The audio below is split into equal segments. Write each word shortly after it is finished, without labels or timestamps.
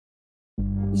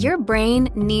Your brain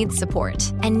needs support,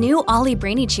 and new Ollie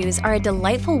Brainy Chews are a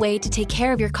delightful way to take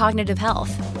care of your cognitive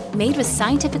health. Made with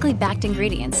scientifically backed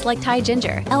ingredients like Thai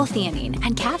ginger, L-theanine,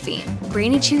 and caffeine,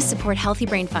 Brainy Chews support healthy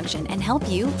brain function and help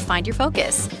you find your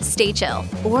focus, stay chill,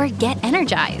 or get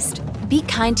energized. Be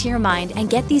kind to your mind and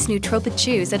get these nootropic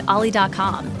chews at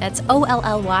ollie.com. That's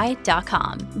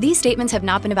OLLY.com. These statements have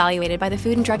not been evaluated by the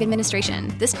Food and Drug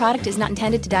Administration. This product is not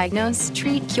intended to diagnose,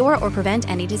 treat, cure, or prevent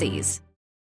any disease.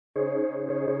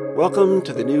 Welcome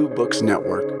to the New Books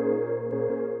Network.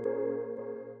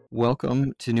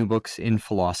 Welcome to New Books in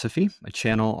Philosophy, a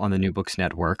channel on the New Books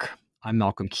Network. I'm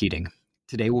Malcolm Keating.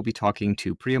 Today we'll be talking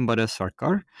to Priyambada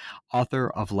Sarkar, author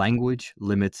of Language,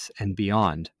 Limits, and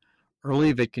Beyond,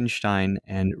 Early Wittgenstein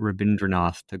and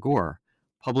Rabindranath Tagore,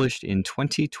 published in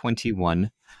 2021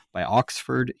 by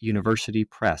Oxford University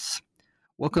Press.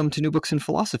 Welcome to New Books in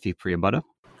Philosophy, Priyambada.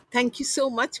 Thank you so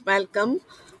much, Malcolm.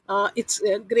 It's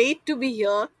great to be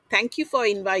here. Thank you for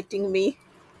inviting me.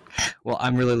 Well,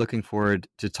 I'm really looking forward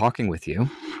to talking with you.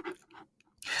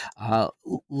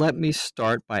 Let me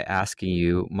start by asking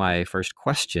you my first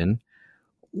question.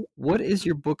 What is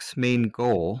your book's main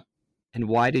goal, and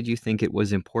why did you think it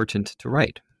was important to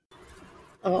write?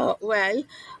 The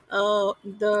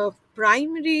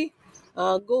primary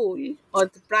goal or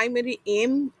the primary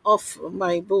aim of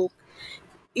my book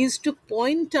is to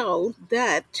point out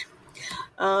that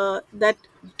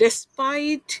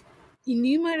despite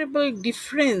innumerable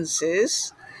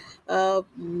differences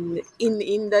in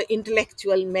the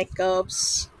intellectual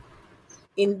makeups,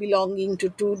 in belonging to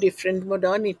two different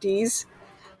modernities,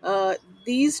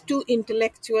 these two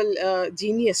intellectual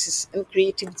geniuses and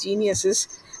creative geniuses,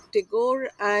 Tagore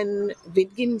and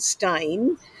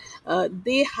Wittgenstein,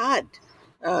 they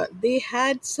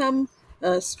had some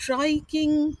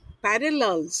striking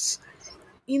parallels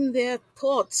in their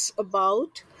thoughts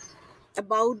about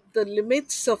the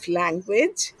limits of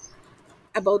language,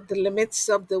 about the limits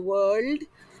of the world,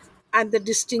 and the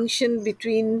distinction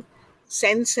between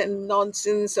sense and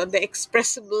nonsense, or the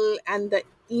expressible and the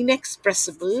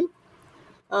inexpressible,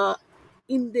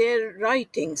 in their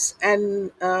writings.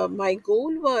 And my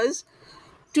goal was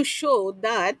to show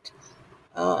that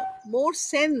more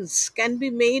sense can be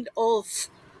made of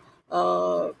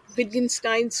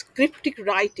Wittgenstein's cryptic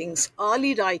writings,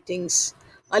 early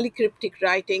cryptic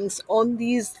writings on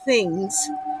these things,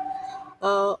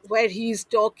 where he's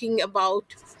talking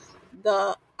about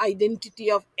the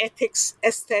identity of ethics,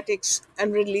 aesthetics,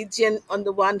 and religion on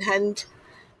the one hand,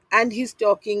 and he's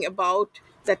talking about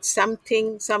that some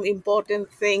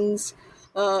important things,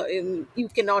 you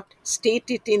cannot state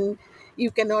it in,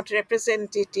 you cannot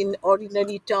represent it in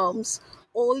ordinary terms.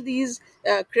 All these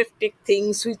cryptic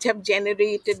things which have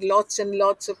generated lots and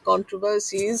lots of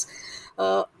controversies,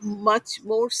 much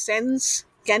more sense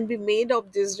can be made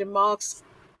of these remarks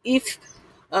if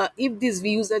these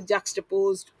views are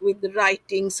juxtaposed with the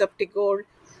writings of Tagore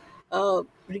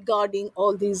regarding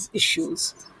all these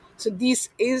issues. So this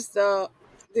is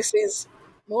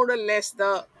more or less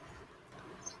the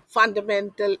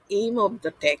fundamental aim of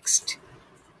the text.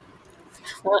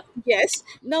 Yes.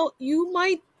 Now you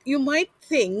might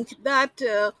think that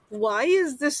why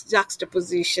is this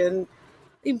juxtaposition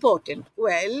important?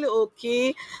 Well,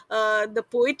 okay, the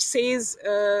poet says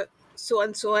so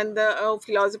and so, and the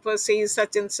philosopher says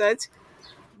such and such,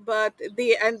 but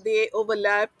they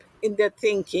overlap in their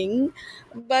thinking.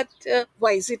 But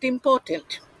why is it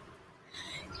important?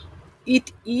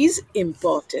 It is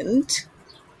important.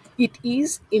 It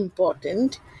is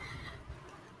important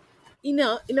in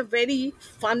a very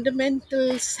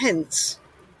fundamental sense,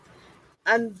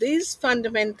 and this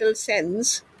fundamental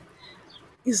sense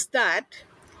is that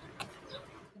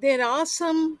there are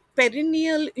some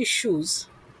perennial issues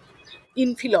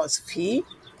in philosophy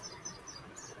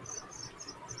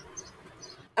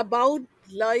about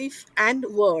life and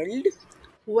world,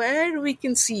 where we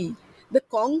can see the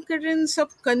concurrence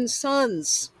of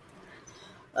concerns,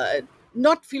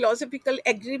 not philosophical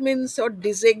agreements or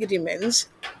disagreements,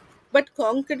 but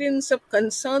concurrence of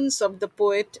concerns of the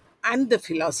poet and the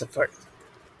philosopher.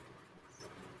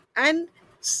 And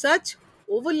such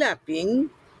overlapping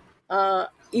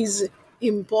is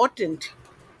important.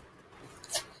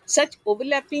 Such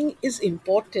overlapping is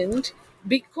important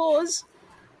because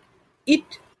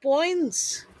it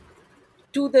points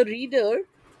to the reader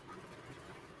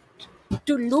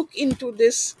to look into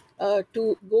this,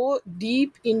 to go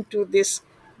deep into this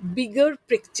bigger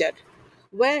picture,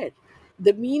 where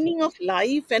the meaning of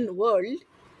life and world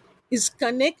is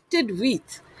connected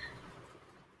with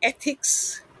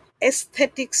ethics,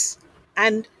 aesthetics,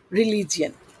 and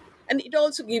religion. And it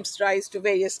also gives rise to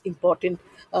various important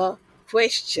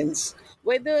questions.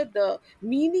 whether the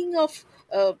meaning of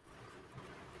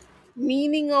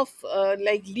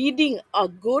like leading a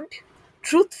good,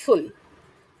 truthful,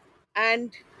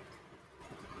 and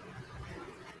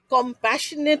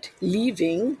compassionate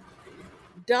living,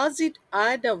 does it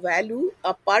add a value,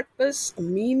 a purpose, a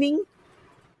meaning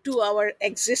to our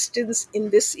existence in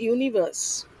this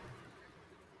universe?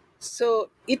 So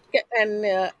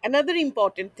and another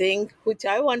important thing which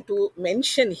I want to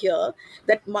mention here,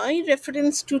 that my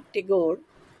reference to Tagore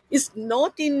is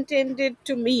not intended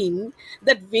to mean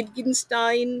that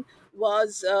Wittgenstein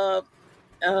was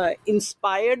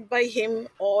inspired by him,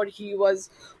 or he was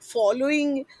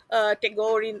following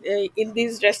Tagore in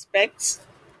these respects.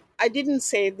 I didn't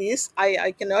say this.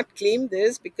 I cannot claim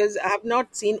this because I have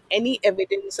not seen any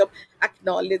evidence of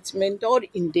acknowledgement or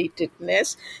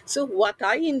indebtedness. So, what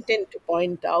I intend to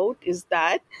point out is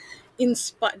that,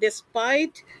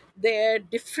 despite their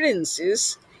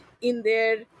differences in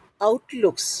their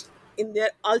outlooks, in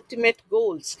their ultimate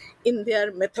goals, in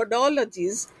their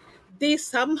methodologies, they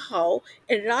somehow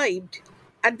arrived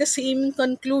at the same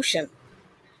conclusion.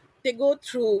 They go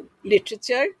through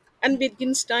literature and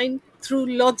Wittgenstein through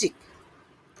logic.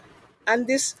 And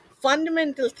this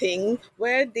fundamental thing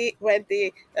where they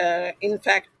in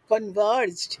fact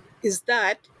converged is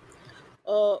that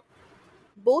uh,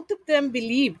 both of them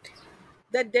believed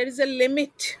that there is a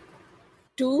limit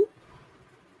to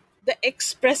the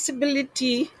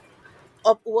expressibility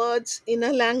of words in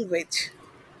a language,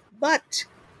 but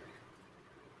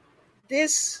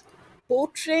this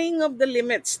portraying of the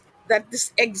limits, that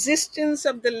this existence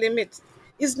of the limits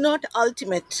is not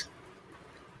ultimate.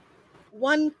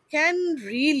 One can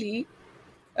really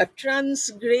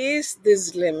transgress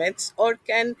these limits, or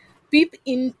can peep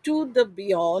into the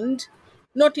beyond,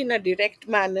 not in a direct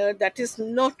manner, that is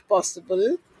not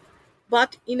possible,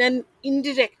 but in an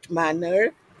indirect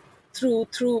manner,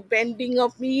 through bending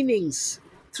of meanings,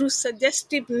 through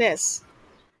suggestiveness,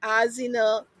 as in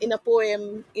a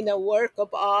poem, in a work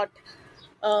of art,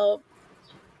 uh,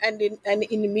 and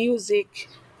in music,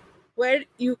 where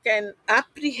you can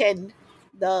apprehend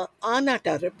the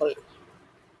unutterable,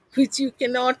 which you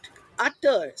cannot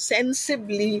utter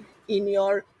sensibly in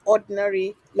your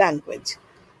ordinary language.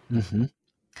 Hmm.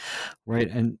 Right.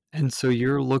 And so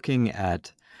you're looking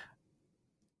at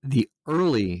the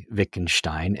early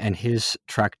Wittgenstein and his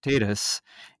Tractatus,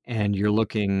 and you're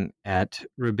looking at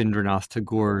Rabindranath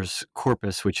Tagore's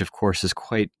corpus, which of course is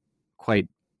quite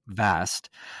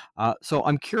vast. So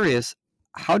I'm curious,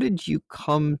 how did you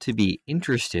come to be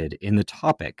interested in the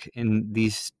topic, in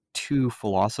these two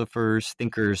philosophers,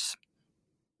 thinkers,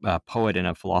 poet and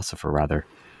a philosopher, rather?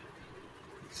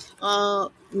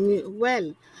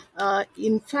 Well,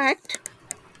 in fact,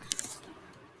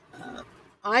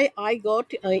 I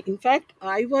got. In fact,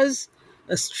 I was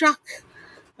struck.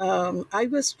 I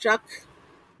was struck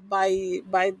by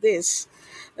this,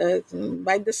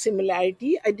 by the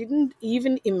similarity. I didn't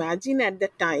even imagine at the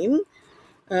time,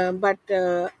 but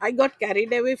I got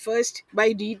carried away first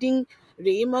by reading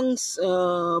Raymond's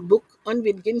book on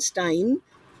Wittgenstein,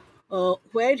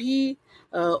 where he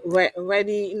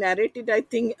narrated, I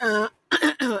think,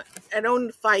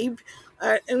 around five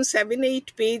and 7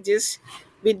 8 pages,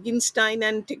 Wittgenstein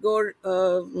and Tagore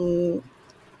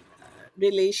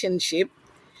relationship.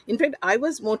 In fact, I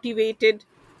was motivated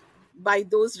by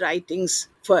those writings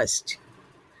first.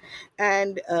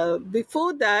 And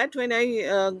before that, when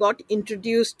I got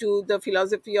introduced to the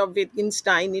philosophy of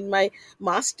Wittgenstein in my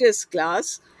master's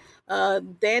class,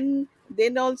 then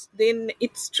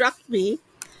it struck me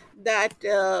that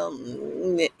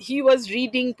he was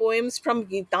reading poems from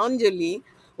Gitanjali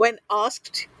when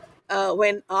asked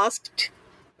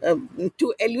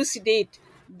to elucidate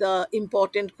the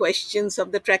important questions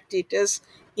of the Tractatus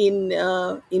in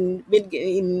the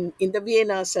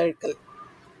Vienna Circle.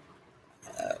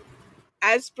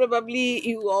 As probably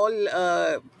you all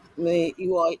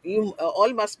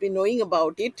must be knowing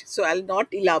about it, so I'll not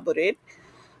elaborate.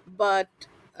 But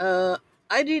I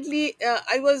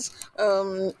was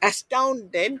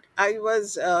astounded, I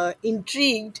was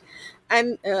intrigued,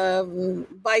 and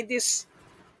by this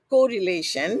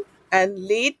correlation. And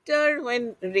later,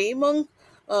 when Raymond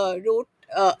wrote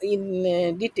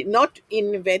in not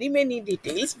in very many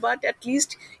details, but at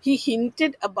least he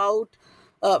hinted about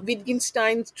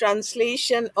Wittgenstein's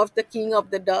translation of The King of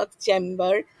the Dark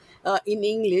Chamber in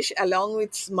English, along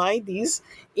with Smythes,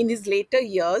 in his later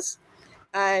years.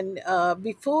 And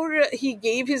before he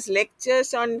gave his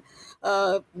lectures on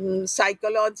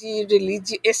psychology,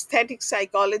 aesthetic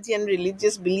psychology, and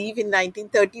religious belief in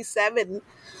 1937,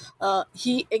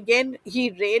 he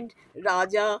read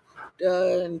Raja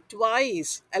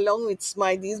twice along with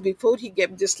Smileys before he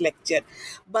gave this lecture.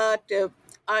 But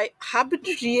I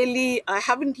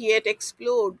haven't yet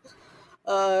explored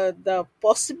the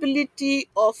possibility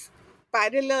of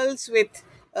parallels with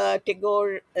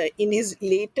Tagore in his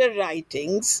later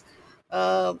writings,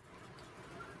 uh,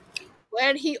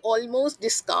 where he almost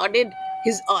discarded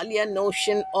his earlier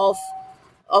notion of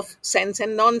sense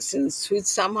and nonsense, which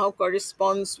somehow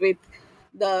corresponds with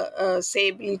the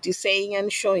sayability, saying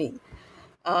and showing.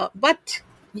 But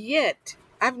yet,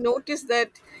 I've noticed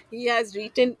that he has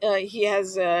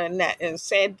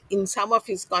said in some of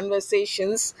his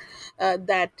conversations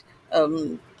that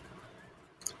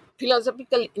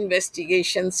philosophical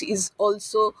investigations is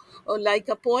also like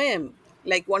a poem,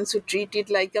 like one should treat it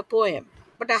like a poem.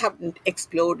 But I haven't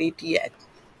explored it yet.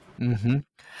 Hmm.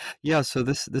 Yeah, so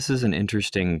this is an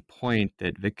interesting point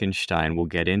that Wittgenstein will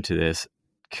get into this,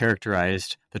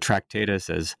 characterized the Tractatus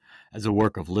as a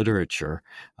work of literature.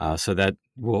 So that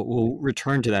we'll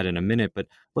return to that in a minute, but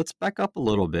let's back up a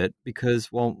little bit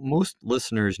because while most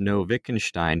listeners know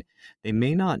Wittgenstein, they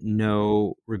may not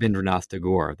know Rabindranath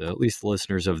Tagore, at least the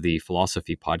listeners of the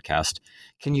Philosophy podcast.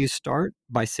 Can you start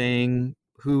by saying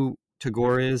who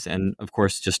Tagore is, and of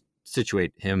course, just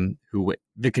situate him who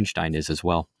Wittgenstein is as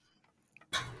well?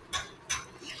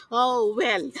 Oh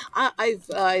well,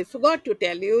 I forgot to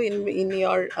tell you in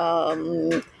your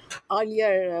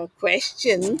earlier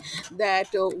question that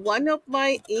one of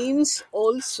my aims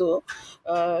also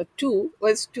too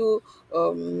was to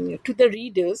the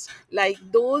readers, like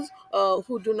those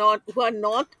who are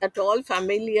not at all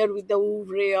familiar with the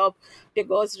oeuvre of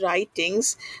Tagore's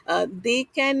writings, they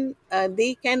can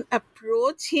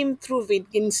approach him through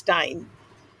Wittgenstein,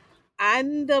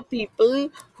 and the people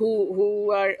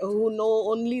who know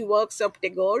only works of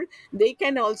Tagore, they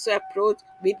can also approach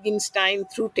Wittgenstein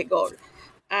through Tagore.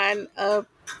 And I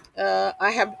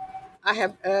have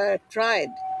tried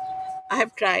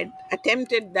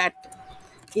attempted that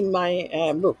in my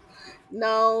book.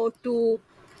 Now to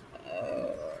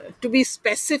be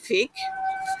specific,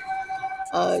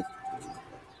 uh,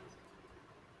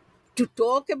 to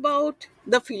talk about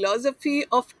the philosophy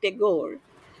of Tagore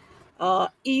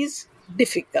is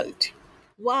difficult.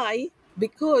 Why?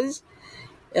 Because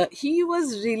he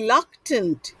was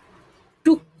reluctant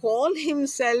to call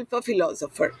himself a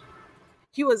philosopher.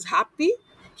 He was happy,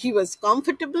 he was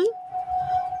comfortable,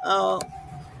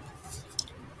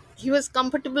 he was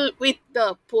comfortable with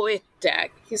the poet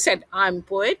tag. He said, "I'm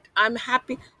poet. I'm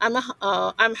happy.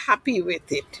 I'm happy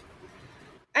with it,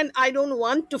 and I don't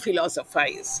want to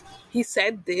philosophize." He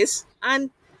said this, and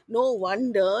no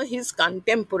wonder uh, his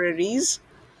contemporaries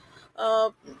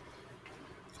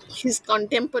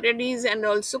and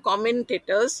also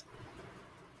commentators,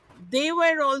 they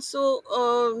were also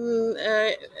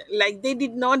like they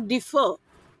did not differ,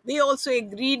 they also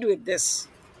agreed with this.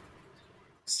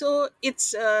 So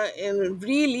it's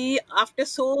really after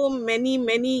so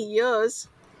many years,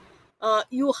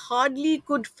 you hardly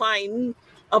could find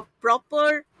a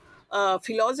proper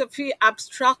philosophy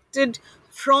abstracted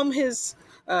from his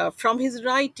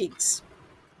writings.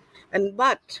 And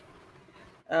but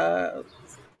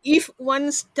if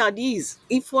one studies,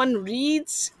 if one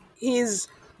reads his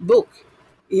book,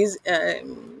 his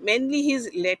mainly his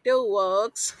later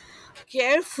works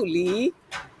carefully,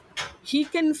 he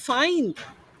can find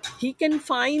he can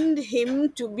find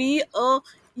him to be a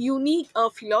unique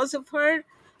philosopher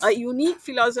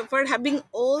having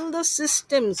all the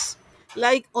systems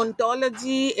like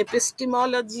ontology,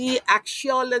 epistemology,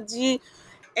 axiology,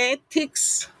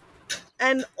 ethics,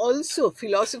 and also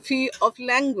philosophy of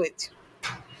language.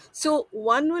 So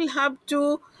one will have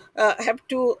to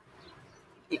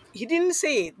he didn't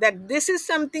say that this is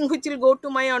something which will go to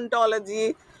my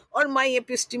ontology or my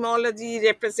epistemology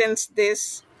represents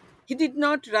this. He did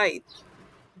not write.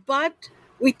 But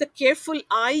with a careful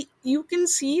eye, you can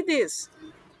see this,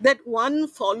 that one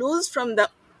follows from the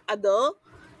other,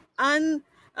 and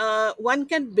one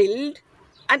can build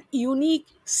an unique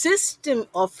system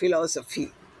of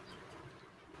philosophy,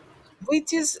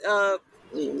 which is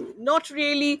not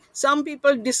really. Some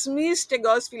people dismiss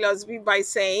Tagore's philosophy by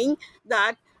saying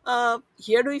that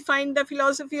here we find the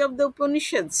philosophy of the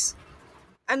Upanishads,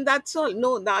 and that's all.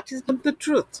 No, that is not the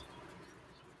truth.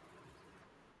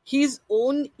 His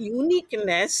own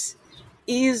uniqueness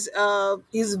is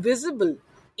visible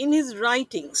in his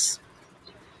writings,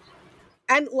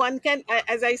 and one can,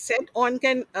 as I said, one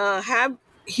can have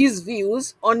his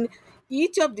views on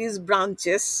each of these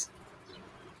branches,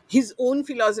 his own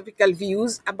philosophical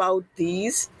views about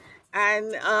these.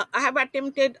 And I have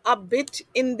attempted a bit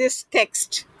in this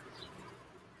text.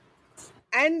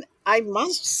 And I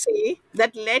must say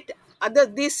that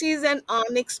this is an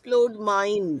unexplored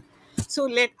mine, so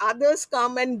let others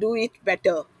come and do it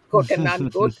better, quote and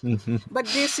unquote. But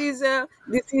this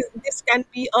can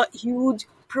be a huge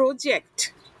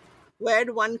project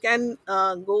where one can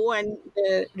go and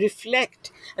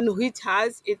reflect, and which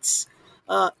has its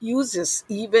uses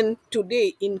even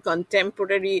today in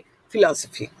contemporary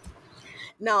philosophy.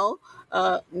 Now,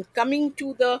 coming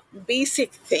to the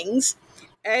basic things,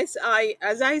 as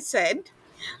I said,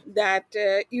 that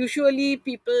usually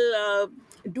people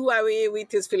do away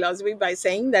with his philosophy by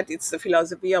saying that it's the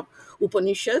philosophy of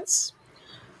Upanishads,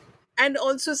 and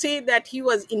also say that he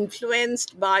was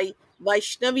influenced by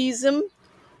Vaishnavism,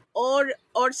 or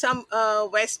some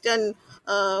Western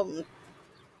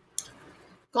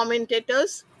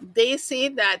commentators. They say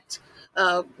that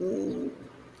uh,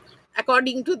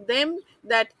 according to them,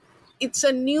 that it's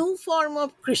a new form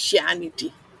of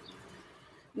Christianity.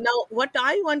 Now, what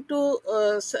I want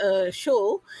to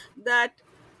show, that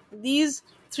these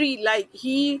three, like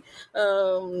he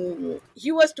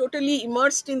was totally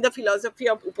immersed in the philosophy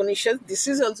of Upanishads. This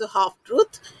is also half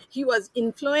truth. He was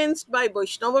influenced by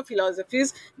Vaishnava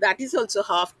philosophies. That is also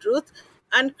half truth.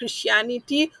 And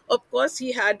Christianity, of course,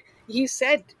 he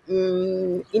said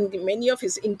in many of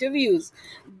his interviews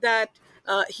that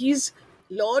his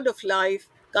Lord of life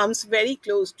comes very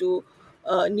close to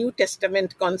New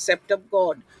Testament concept of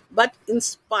God. But in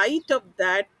spite of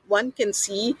that, one can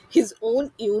see his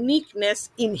own uniqueness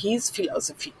in his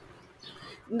philosophy.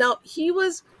 Now, he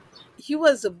was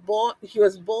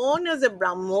born as a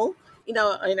Brahmo in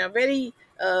a very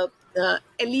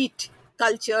elite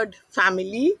cultured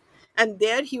family, and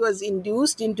there he was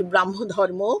induced into Brahmo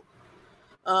Dharma.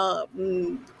 Uh,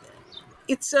 mm,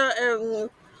 it's a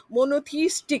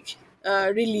monotheistic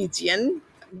religion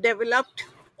developed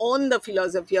on the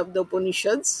philosophy of the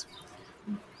Upanishads.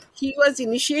 He was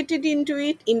initiated into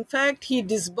it. In fact, he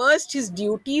disbursed his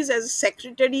duties as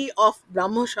secretary of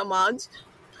Brahmo Samaj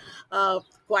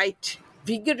quite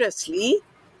vigorously.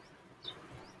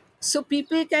 So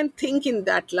people can think in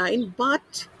that line,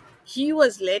 but he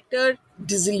was later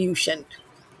disillusioned.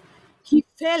 He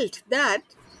felt that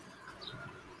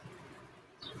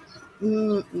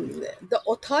the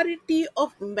authority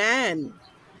of man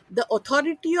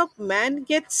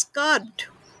gets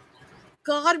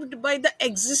carved by the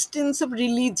existence of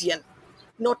religion,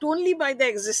 not only by the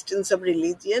existence of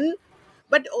religion,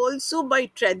 but also by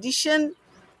tradition,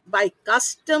 by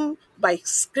custom, by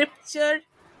scripture,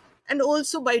 and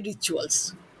also by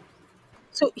rituals.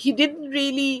 So he didn't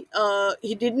really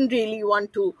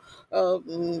want to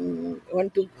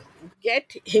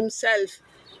get himself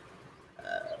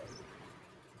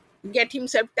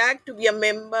tagged to be a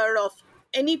member of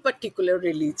any particular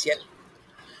religion.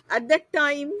 At that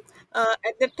time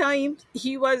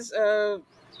he was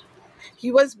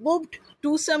moved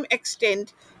to some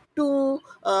extent to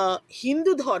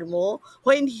Hindu Dharma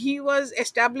when he was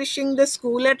establishing the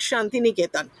school at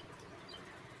Shantiniketan.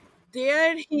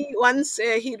 There he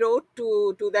wrote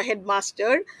to the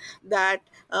headmaster that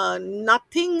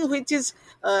nothing which is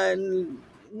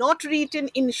not written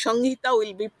in Shangita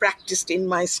will be practiced in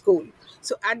my school.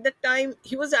 So at the time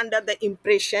he was under the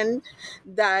impression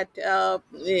that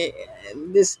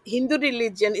this Hindu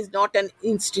religion is not an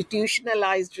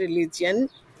institutionalized religion.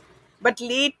 But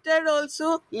later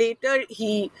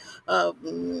he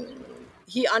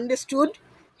understood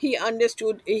he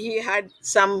had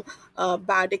some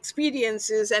bad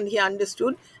experiences, and he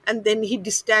understood, and then he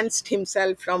distanced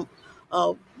himself from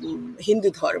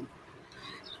Hindu Dharma.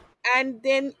 And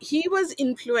then he was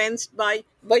influenced by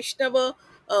Vaishnava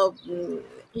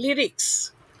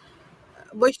lyrics,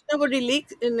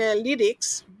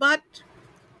 lyrics, but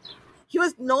he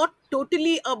was not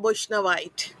totally a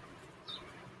Vaishnavite,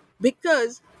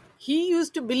 because he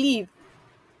used to believe.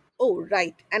 Oh,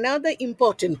 right. Another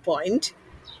important point,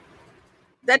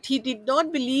 that he did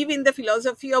not believe in the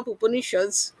philosophy of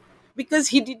Upanishads because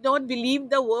he did not believe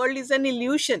the world is an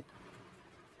illusion.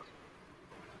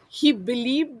 He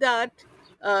believed that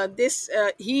this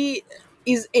he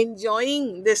is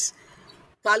enjoying this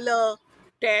color,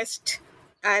 taste,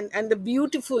 and the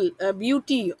beautiful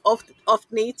beauty of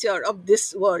nature of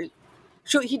this world.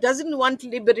 So he doesn't want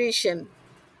liberation.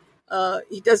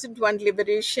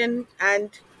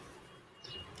 And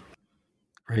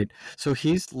Right. So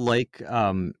he's like,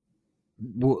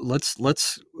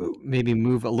 let's maybe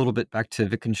move a little bit back to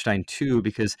Wittgenstein too,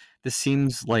 because this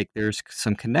seems like there's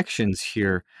some connections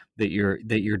here that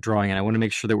you're drawing, and I want to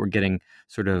make sure that we're getting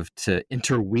sort of to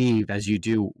interweave, as you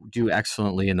do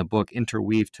excellently in the book,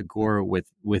 interweave Tagore with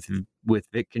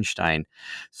Wittgenstein.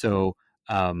 So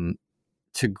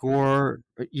Tagore,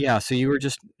 yeah. So you were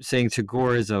just saying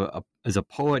Tagore is a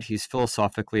poet. He's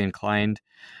philosophically inclined,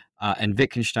 and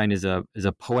Wittgenstein is a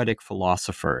poetic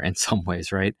philosopher in some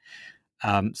ways, right?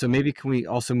 So maybe can we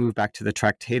also move back to the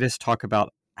Tractatus, talk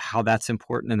about how that's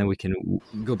important, and then we can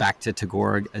go back to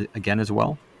Tagore again as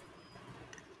well.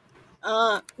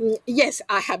 Yes,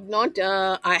 I have not.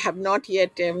 I have not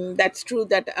yet. That's true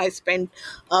that I spent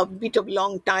a bit of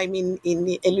long time in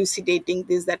elucidating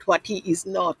this. That what he is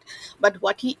not, but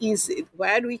what he is,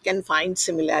 where we can find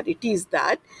similarities.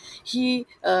 That he,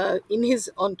 in his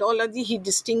ontology, he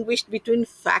distinguished between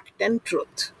fact and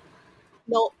truth.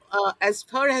 Now, as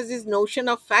far as his notion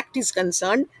of fact is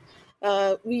concerned,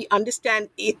 we understand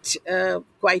it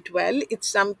quite well. It's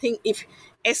something. If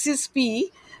S is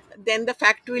P, then the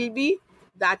fact will be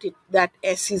that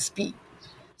S is P.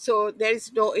 So there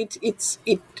is no. It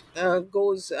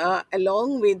goes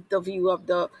along with the view of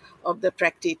the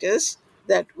Tractatus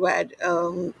that where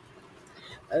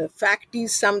fact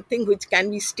is something which can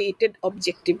be stated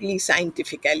objectively,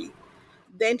 scientifically.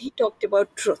 Then he talked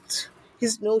about truth.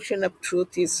 His notion of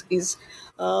truth is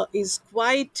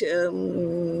quite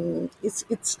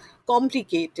it's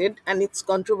complicated and it's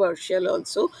controversial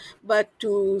also. But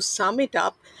to sum it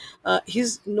up,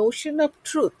 his notion of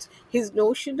truth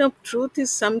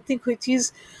is something which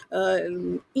is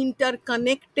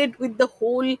interconnected with the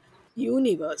whole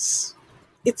universe.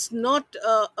 It's not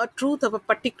a truth of a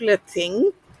particular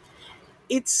thing.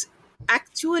 It's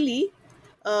actually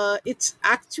it's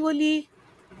actually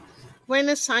when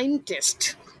a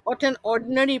scientist or an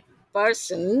ordinary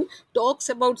person talks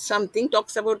about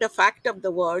a fact of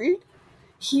the world,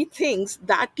 he thinks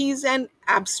that is an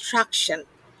abstraction.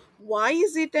 Why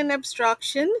is it an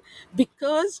abstraction?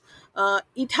 Because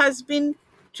it has been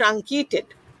truncated.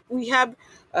 We have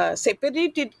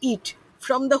separated it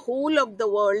from the whole of the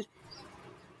world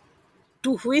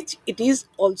to which it is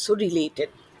also related.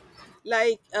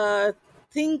 Like,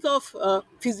 think of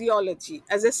physiology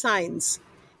as a science.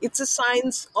 It's a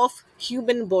science of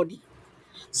human body.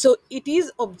 So it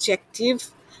is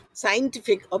objective,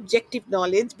 scientific, objective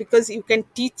knowledge, because you can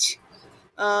teach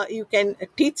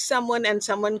someone and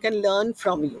someone can learn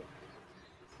from you.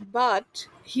 But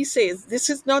he says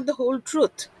this is not the whole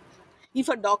truth. If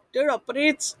a doctor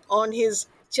operates on his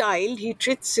child, he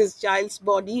treats his child's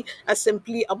body as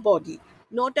simply a body,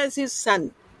 not as his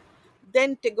son.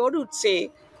 Then Tagore would say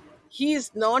he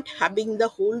is not having the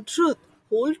whole truth.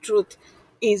 Whole truth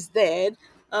is there.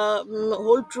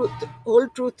 Whole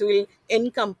truth will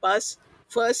encompass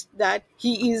first that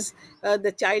he is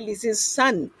the child is his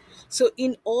son. So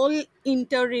in all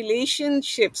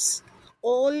interrelationships,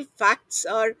 all facts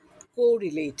are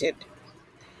correlated,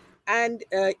 and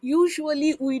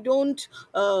usually we don't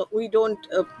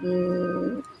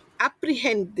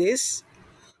apprehend this.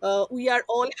 We are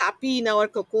all happy in our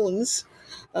cocoons,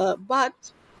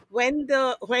 but when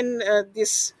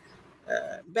this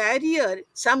barrier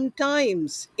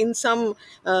sometimes in some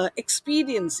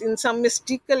experience, in some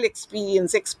mystical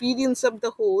experience of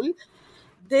the whole,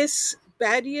 this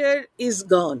barrier is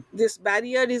gone, this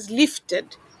barrier is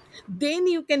lifted, then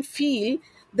you can feel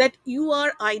that you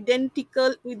are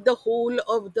identical with the whole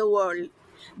of the world.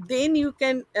 Then you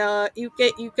feel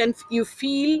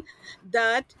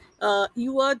that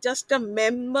you are just a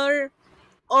member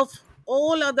of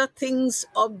all other things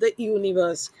of the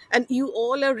universe, and you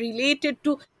all are related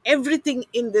to everything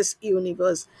in this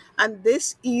universe, and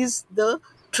this is the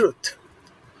truth.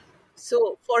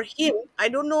 So for him, I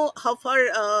don't know how far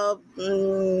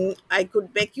I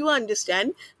could make you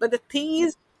understand, but the thing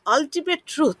is, ultimate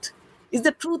truth is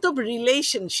the truth of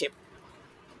relationship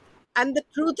and the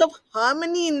truth of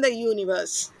harmony in the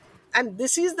universe. And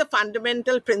this is the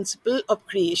fundamental principle of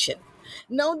creation.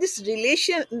 Now this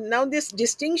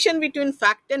distinction between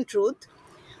fact and truth,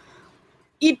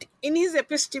 it in his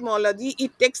epistemology,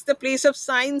 it takes the place of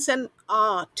science and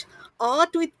art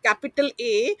with capital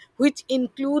A, which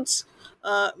includes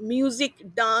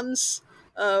music, dance,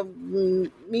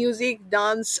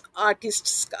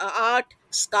 artists, art,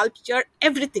 sculpture,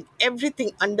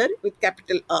 everything under with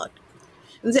capital art.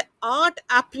 And the art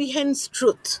apprehends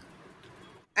truth,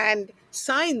 and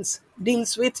science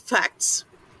deals with facts.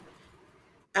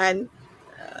 And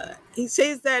he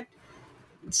says that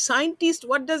scientist,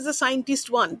 what does the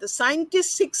scientist want? The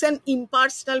scientist seeks an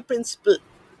impersonal principle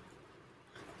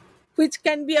which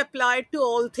can be applied to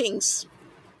all things,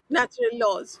 natural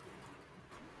laws.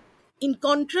 In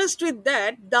contrast with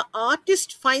that, the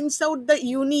artist finds out the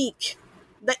unique,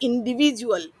 the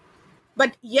individual,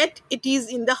 but yet it is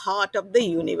in the heart of the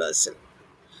universal.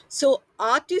 So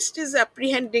artist is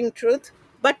apprehending truth,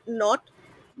 but not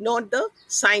the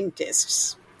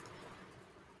scientists.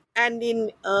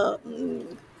 And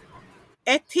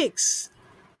ethics,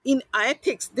 in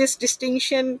ethics, this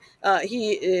distinction,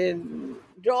 he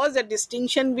draws a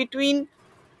distinction between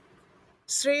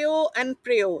sreo and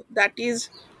preo, that is,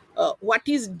 what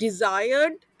is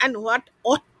desired and what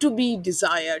ought to be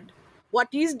desired. What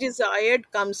is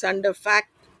desired comes under fact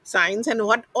science, and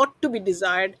what ought to be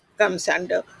desired comes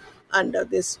under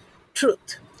this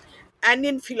truth. And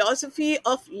in philosophy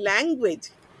of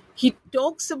language, he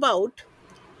talks about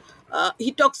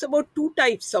two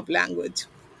types of language.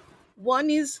 One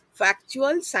is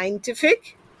factual,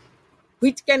 scientific,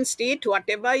 which can state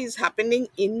whatever is happening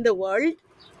in the world,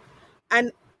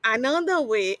 and another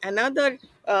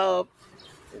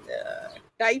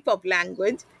type of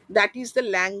language, that is the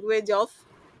language of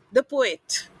the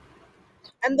poet.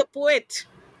 And the poet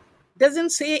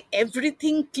doesn't say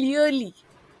everything clearly,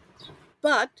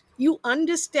 but you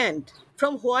understand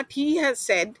from what he has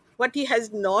said what he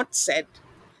has not said.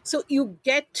 So you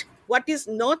get what is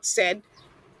not said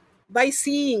by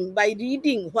seeing, by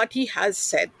reading what he has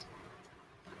said.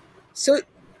 So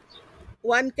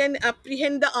one can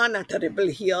apprehend the unutterable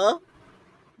here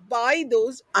by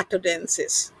those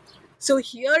utterances. So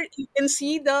here you can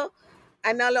see the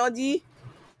analogy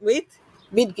with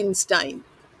Wittgenstein.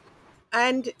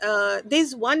 And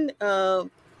there's one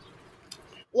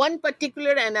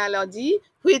particular analogy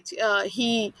which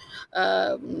he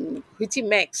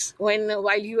makes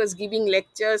while he was giving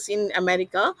lectures in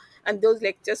America, and those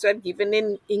lectures were given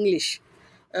in English.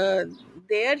 Uh,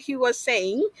 there he was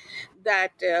saying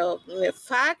that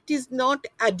fact is not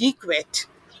adequate.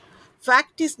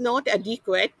 Fact is not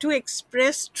adequate to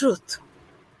express truth.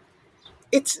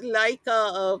 It's like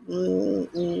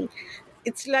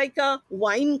it's like a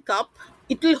wine cup.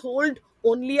 It will hold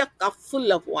only a cup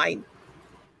full of wine,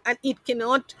 and it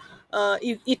cannot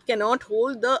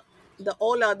hold the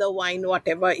all other wine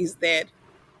whatever is there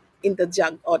in the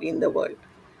jug or in the world.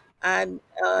 And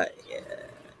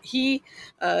he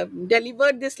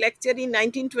delivered this lecture in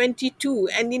 1922,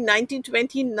 and in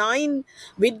 1929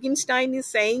 Wittgenstein is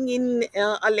saying in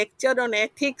a lecture on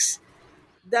ethics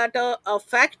that a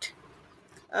fact,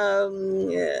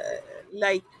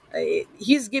 like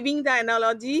he's giving the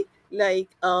analogy like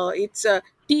it's a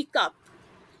teacup.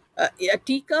 A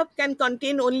teacup can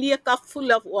contain only a cup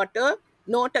full of water,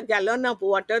 not a gallon of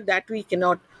water that we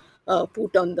cannot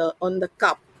put on the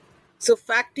cup. So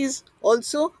fact is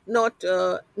also not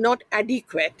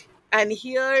adequate. And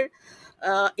here,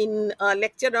 in a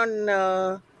lecture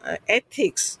on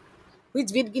ethics,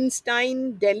 which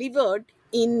Wittgenstein delivered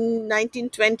in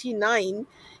 1929,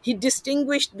 he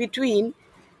distinguished between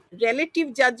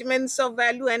relative judgments of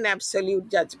value and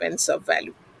absolute judgments of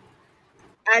value.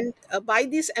 And by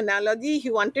this analogy,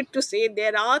 he wanted to say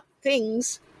there are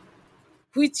things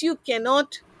which you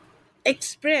cannot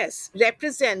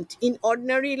represent in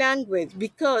ordinary language,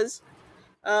 because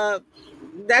uh,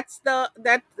 that's the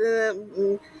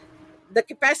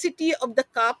capacity of the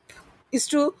cup is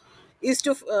to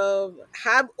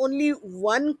have only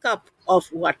one cup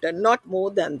of water, not more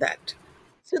than that.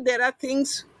 So there are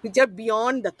things which are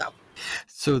beyond the cup.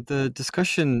 So the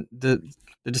discussion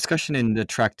in the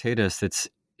Tractatus that's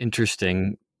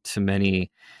interesting to many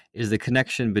is the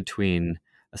connection between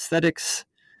aesthetics,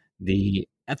 the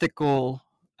ethical,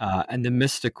 and the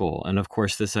mystical, and of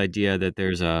course this idea that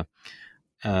there's a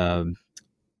um,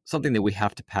 something that we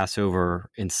have to pass over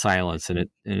in silence, and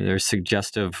there's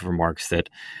suggestive remarks that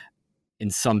in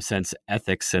some sense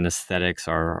ethics and aesthetics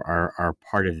are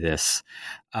part of this.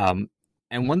 Um,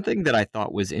 and one thing that I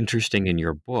thought was interesting in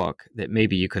your book that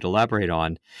maybe you could elaborate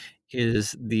on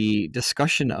is the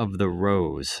discussion of the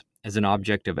rose as an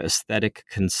object of aesthetic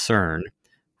concern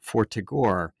for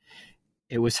Tagore.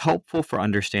 It was helpful for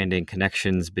understanding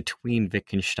connections between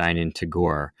Wittgenstein and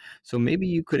Tagore. So maybe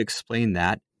you could explain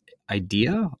that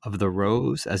idea of the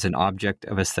rose as an object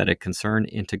of aesthetic concern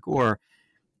in Tagore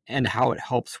and how it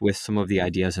helps with some of the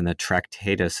ideas in the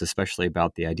Tractatus, especially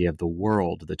about the idea of the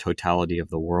world, the totality of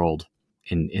the world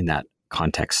in that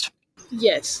context.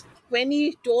 Yes, when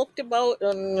he talked about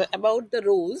the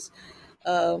rose,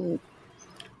 um,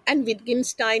 and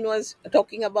Wittgenstein was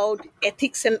talking about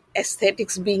ethics and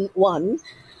aesthetics being one,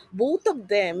 both of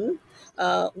them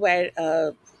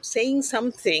were saying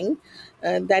something,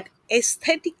 that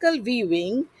aesthetical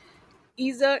viewing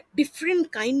is a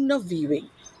different kind of viewing.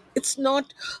 It's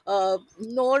not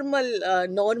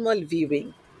normal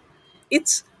viewing.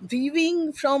 It's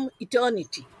viewing from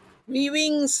eternity,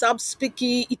 viewing sub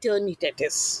specie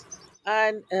eternitatis.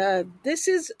 And this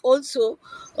is also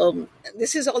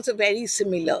very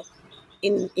similar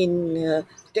in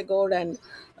Tagore, and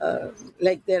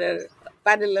like there are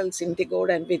parallels in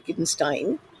Tagore and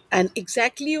Wittgenstein. And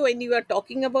exactly when you are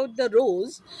talking about the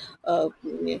rose,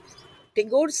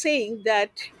 Tagore saying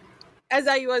that, as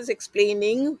I was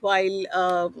explaining while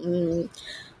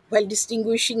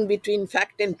distinguishing between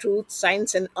fact and truth,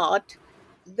 science and art,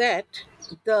 that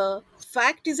the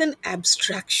fact is an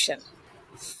abstraction.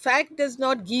 Fact does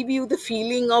not give you the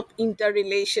feeling of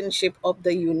interrelationship of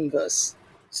the universe.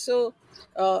 So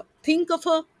think of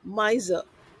a miser.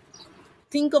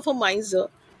 Think of a miser.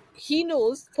 He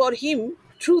knows for him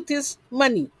truth is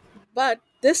money. But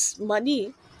this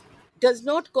money does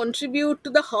not contribute to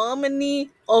the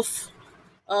harmony of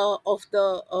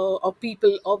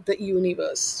people of the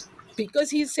universe, because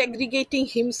he's segregating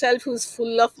himself, who's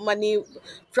full of money,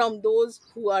 from those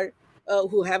who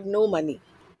have no money.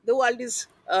 The world is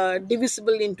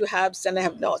divisible into haves and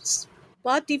have-nots.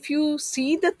 But if you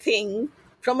see the thing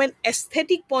from an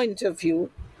aesthetic point of view,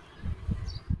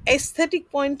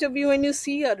 when you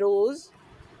see a rose,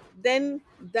 then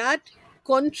that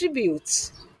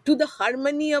contributes to the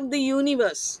harmony of the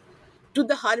universe, to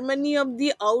the harmony of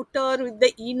the outer with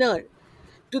the inner,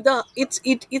 to the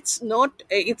it's not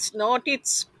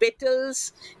its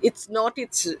petals, it's not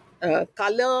its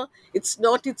color, it's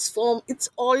not its form, it's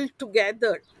all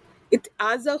together. It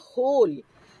as a whole,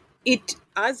 it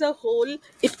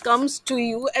comes to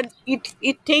you, and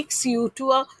it takes you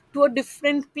to a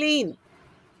different plane,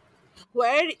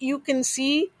 where you can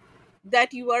see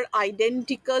that you are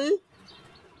identical.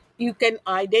 You can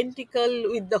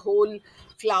identical with the whole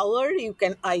flower, you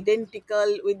can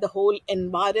identical with the whole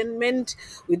environment,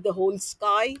 with the whole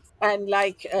sky. And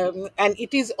and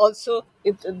it is also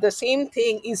the same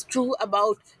thing is true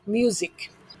about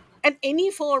music and any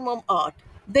form of art.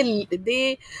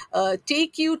 They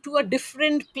take you to a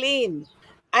different plane,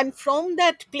 and from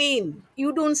that plane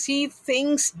you don't see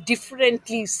things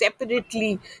differently,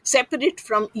 separate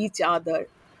from each other,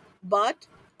 but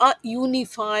a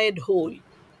unified whole.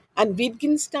 And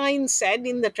Wittgenstein said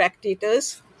in the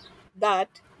Tractatus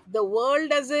that the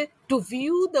world as a to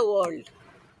view the world,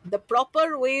 the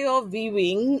proper way of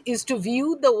viewing is to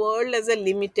view the world as a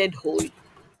limited whole.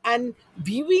 And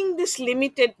viewing the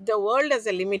world as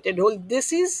a limited whole,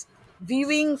 this is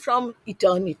viewing from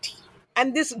eternity.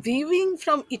 And this viewing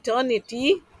from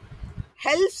eternity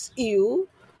helps you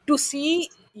to see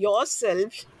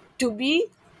yourself to be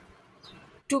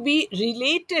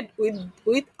related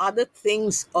with other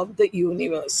things of the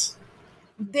universe.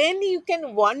 Then you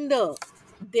can wonder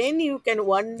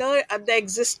at the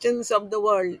existence of the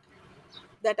world,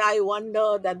 that I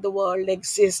wonder that the world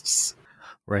exists.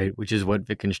 Right, which is what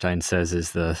Wittgenstein says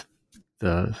is the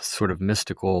sort of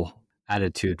mystical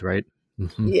attitude, right?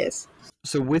 Hmm. Yes.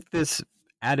 So with this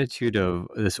attitude of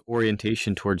this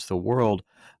orientation towards the world,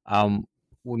 um,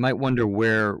 we might wonder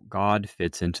where God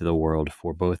fits into the world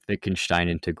for both Wittgenstein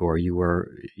and Tagore. You were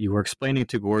explaining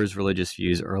Tagore's religious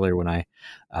views earlier when I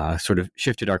sort of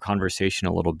shifted our conversation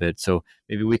a little bit. So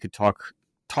maybe we could talk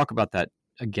about that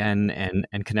again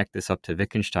and connect this up to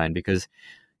Wittgenstein, because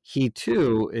he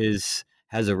too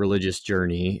has a religious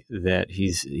journey that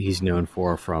he's known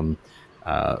for, from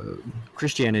uh,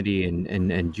 Christianity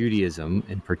and Judaism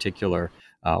in particular.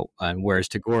 And whereas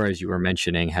Tagore, as you were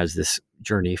mentioning, has this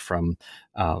journey from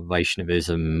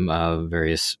Vaishnavism,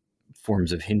 various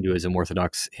forms of Hinduism,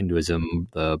 Orthodox Hinduism,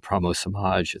 the Brahmo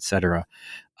Samaj, etc.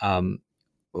 Um,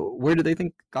 where do they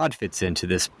think God fits into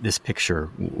this picture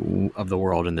of the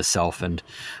world and the self, and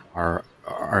our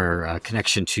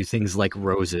connection to things like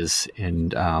roses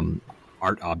and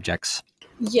art objects?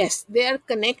 Yes, they are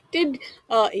connected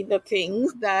in the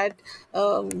things that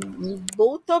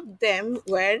both of them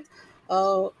were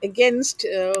against,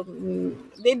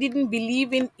 they didn't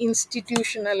believe in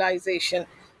institutionalization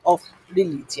of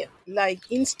religion. Like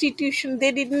institution,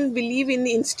 they didn't believe in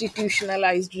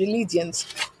institutionalized religions.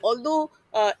 Although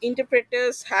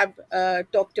interpreters have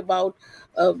talked about,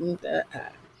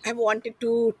 have wanted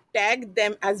to tag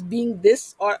them as being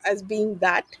this or as being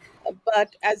that.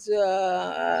 But as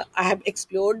I have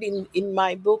explored in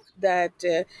my book, that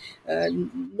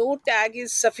no tag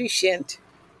is sufficient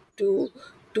to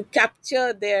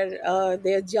capture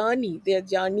their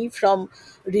journey from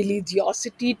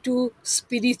religiosity to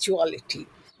spirituality.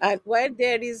 And where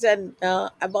there is an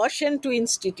aversion to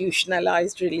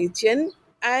institutionalized religion,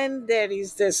 and there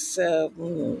is this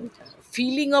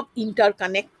feeling of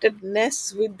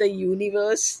interconnectedness with the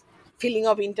universe, feeling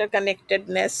of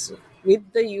interconnectedness with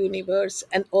the universe,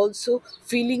 and also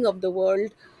feeling of the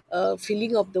world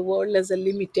as a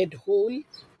limited whole,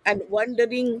 and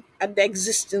wondering at the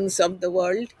existence of the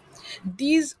world.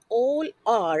 These all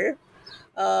are,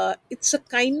 it's a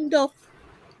kind of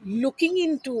looking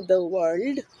into the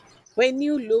world. When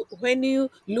you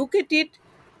look at it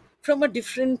from a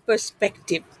different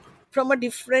perspective, from a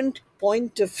different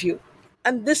point of view.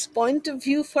 And this point of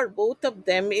view for both of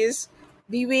them is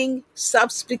viewing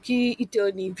sub specie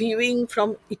eterni, viewing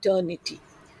from eternity.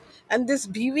 And this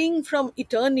viewing from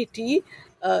eternity,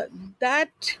 uh,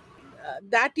 that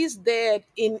that is there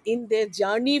in their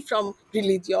journey from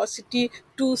religiosity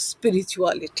to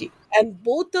spirituality. And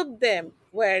both of them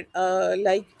were,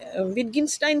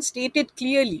 Wittgenstein stated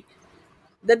clearly,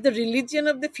 that the religion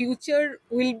of the future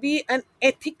will be an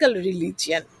ethical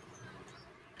religion.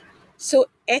 So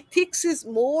ethics is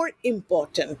more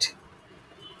important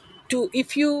to,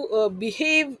 if you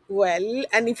behave well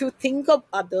and if you think of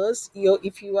others,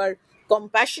 if you are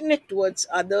compassionate towards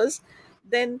others,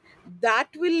 then that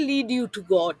will lead you to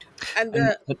God. And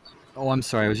And the oh, I'm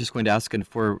sorry. I was just going to ask, and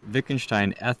for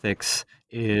Wittgenstein, ethics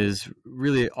is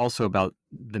really also about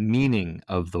the meaning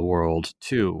of the world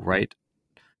too, right?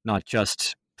 Not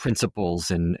just principles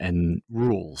and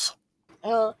rules.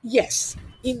 Yes,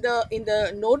 in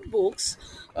the notebooks,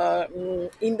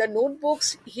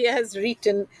 he has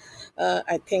written,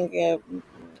 I think,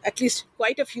 at least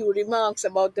quite a few remarks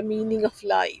about the meaning of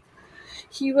life.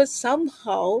 He was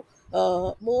somehow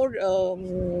more.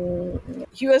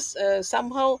 He was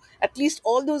somehow, at least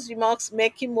all those remarks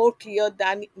make him more clear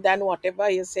than whatever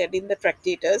he has said in the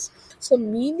Tractatus. So,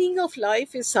 meaning of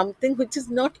life is something which is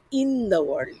not in the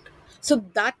world. So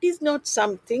that is not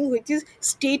something which is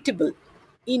stateable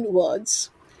in words,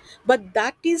 but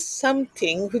that is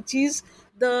something which is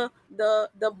the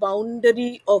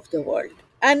boundary of the world.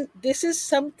 And this is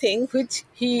something which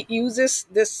he uses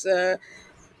this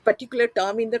particular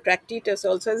term in the Tractatus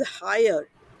also as higher.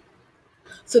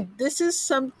 So this is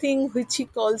something which he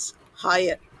calls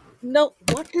higher. Now,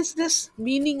 what is this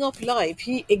meaning of life?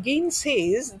 He again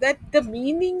says that the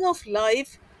meaning of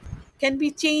life can be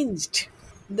changed.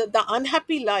 The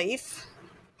unhappy life,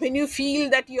 when you feel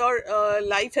that your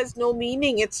life has no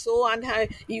meaning, it's so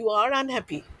you are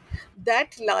unhappy,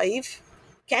 that life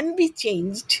can be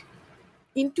changed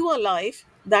into a life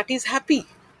that is happy.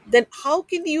 Then how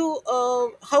can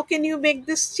you make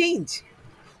this change?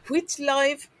 Which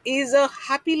life is a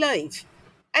happy life?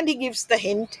 And he gives the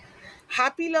hint: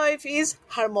 happy life is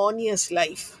harmonious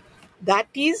life. That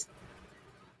is,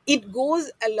 it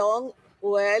goes along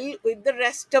well with the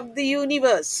rest of the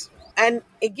universe. And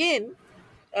again,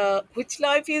 which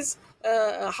life is,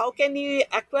 how can you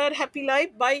acquire happy life?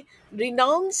 By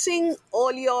renouncing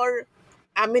all your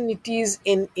amenities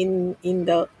in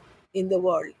the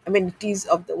world, amenities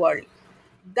of the world.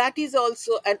 That is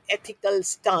also an ethical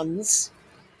stance,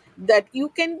 that you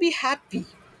can be happy.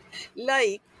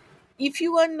 Like, if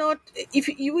you are not, if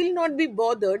you will not be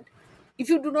bothered if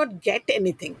you do not get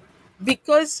anything,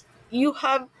 because you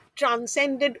have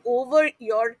transcended over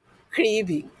your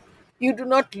craving. You do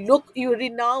not look, you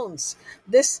renounce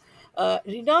this.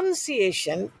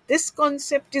 Renunciation, this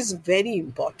concept is very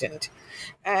important.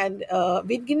 And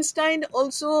Wittgenstein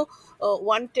also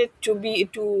wanted to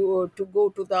go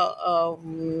to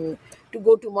the to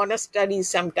go to monasteries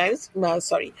sometimes,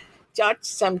 church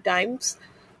sometimes,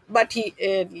 but he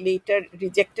later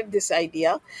rejected this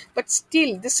idea. But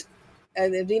still, this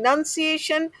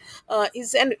renunciation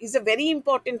is a very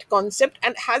important concept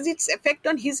and has its effect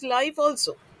on his life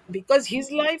also, because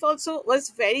his life also was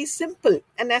very simple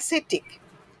and ascetic.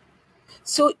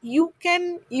 So you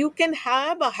can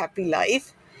have a happy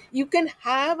life, you can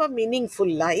have a meaningful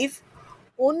life,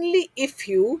 only if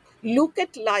you look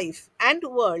at life and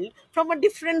world from a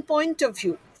different point of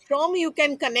view. From, you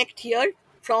can connect here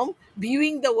from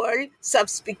viewing the world sub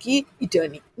specie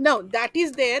eterni. Now that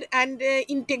is there, and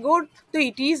in Tagore, so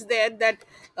it is there that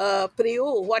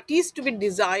preo, what is to be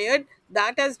desired,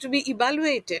 that has to be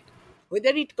evaluated, whether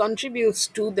it contributes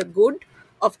to the good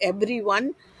of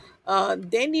everyone.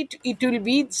 Then it will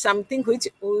be something which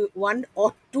one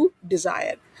ought to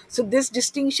desire. So this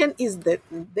distinction is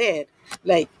there.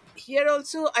 Like, here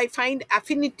also I find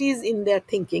affinities in their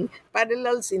thinking,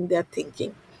 parallels in their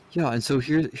thinking. Yeah, and so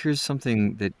here's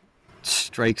something that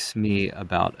strikes me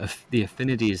about the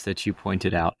affinities that you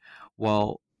pointed out.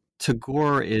 While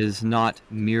Tagore is not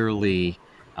merely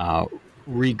uh,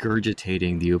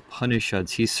 regurgitating the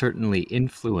Upanishads, he's certainly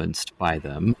influenced by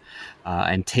them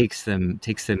and takes them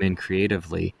in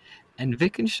creatively. And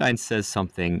Wittgenstein says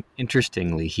something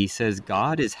interestingly. He says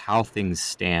God is how things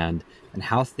stand, and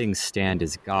how things stand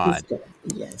is God. And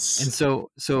Yes.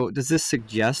 so does this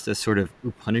suggest a sort of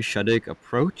Upanishadic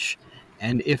approach?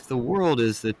 And if the world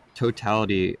is the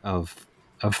totality of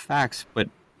facts, but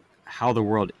how the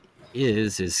world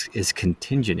is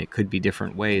contingent, it could be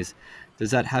different ways. Does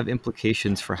that have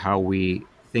implications for how we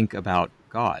think about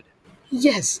God?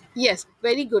 Yes,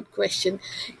 very good question.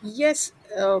 Yes,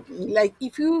 like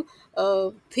if you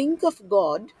think of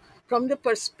God from the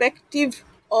perspective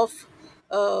of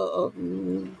of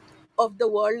the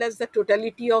world as the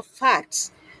totality of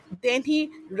facts, then he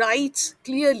writes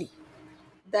clearly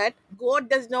that God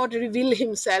does not reveal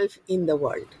himself in the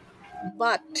world.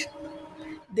 But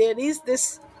there is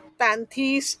this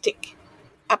pantheistic,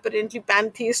 apparently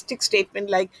pantheistic statement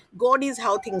like God is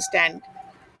how things stand,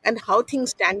 and how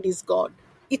things stand is God.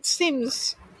 It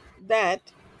seems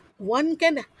that one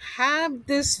can have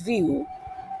this view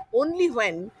only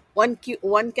when one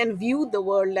can view the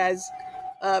world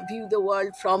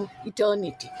from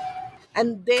eternity,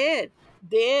 and there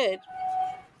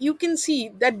you can see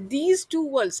that these two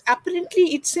worlds,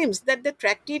 apparently it seems that the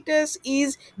Tractatus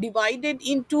is divided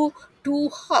into two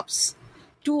hubs,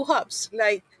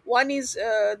 like one is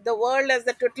the world as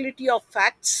the totality of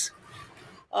facts,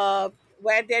 uh,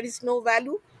 where there is no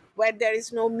value, where there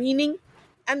is no meaning,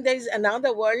 and there is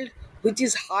another world which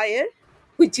is higher,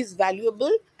 which is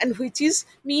valuable, and which is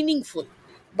meaningful.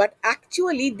 But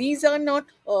actually these are not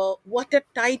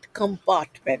watertight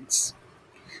compartments.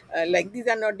 Like these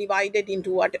are not divided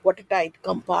into watertight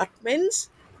compartments.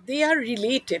 They are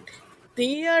related.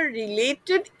 They are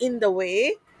related in the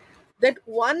way that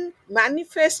one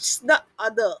manifests the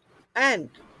other, and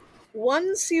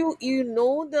once you can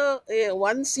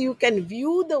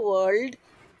view the world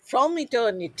from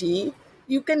eternity,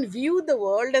 you can view the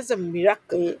world as a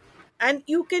miracle, and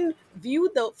you can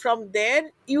from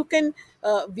there you can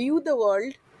view the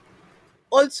world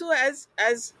also as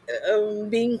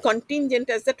being contingent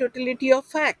as the totality of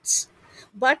facts.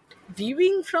 But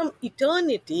viewing from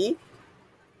eternity,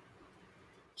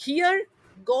 here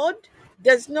God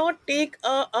does not take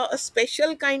a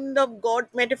special kind of God,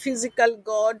 metaphysical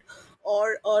God,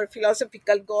 or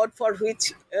philosophical God, for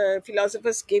which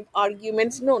philosophers give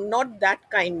arguments. No, not that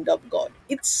kind of God.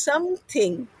 It's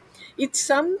something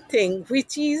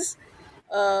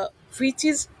uh, which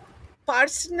is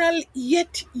personal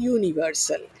yet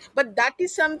universal. But that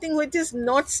is something which is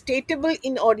not stateable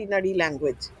in ordinary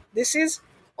language. This is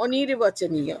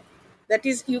onirivachaniya. That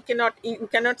is, you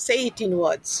cannot say it in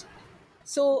words.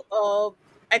 So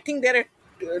I think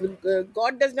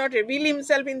God does not reveal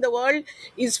himself in the world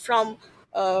is from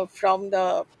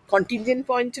the contingent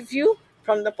point of view,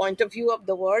 from the point of view of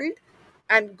the world,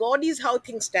 and God is how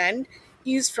things stand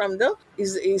is from the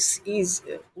is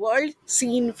world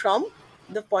seen from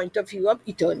the point of view of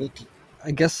eternity.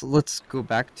 I guess let's go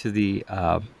back to the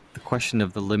question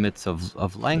of the limits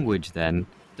of language then.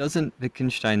 Doesn't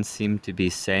Wittgenstein seem to be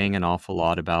saying an awful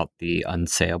lot about the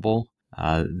unsayable?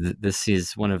 This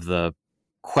is one of the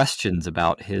questions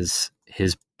about his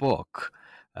book,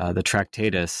 the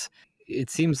Tractatus. It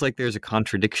seems like there's a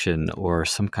contradiction or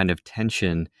some kind of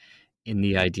tension in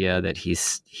the idea that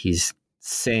he's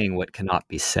saying what cannot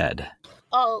be said.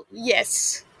 Oh,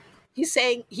 yes.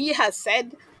 He has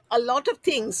said a lot of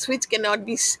things which cannot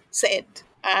be said.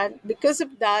 And because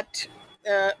of that,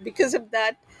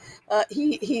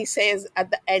 he says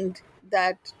at the end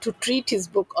that to treat his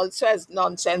book also as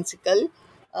nonsensical.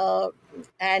 Uh,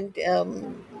 and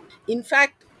In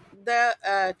fact,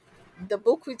 the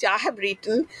book which I have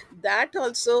written, that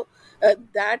also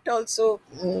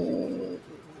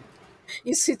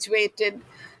is situated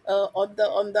on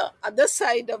the other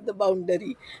side of the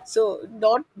boundary. So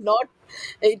not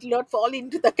it will not fall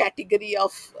into the category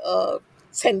of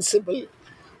sensible,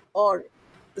 or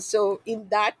so in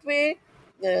that way.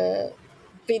 uh,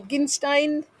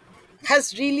 Wittgenstein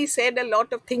has really said a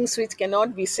lot of things which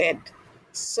cannot be said.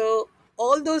 So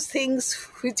all those things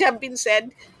which have been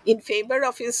said in favor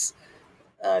of his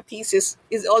thesis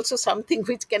is also something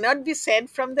which cannot be said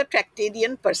from the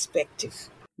Tractarian perspective.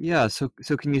 Yeah, so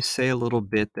can you say a little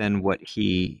bit then what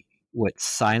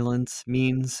silence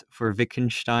means for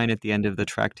Wittgenstein at the end of the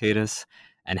Tractatus,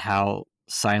 and how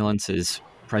silence is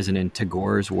present in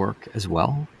Tagore's work as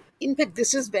well? In fact,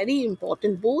 this is very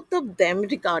important. Both of them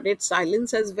regarded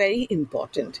silence as very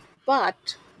important.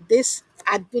 But this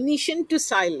admonition to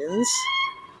silence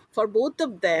for both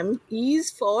of them is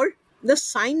for the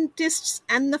scientists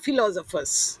and the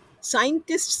philosophers.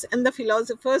 Scientists and the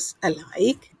philosophers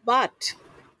alike, but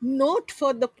not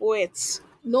for the poets,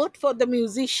 not for the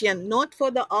musician, not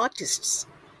for the artists,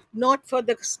 not for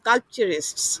the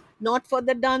sculpturists, not for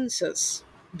the dancers,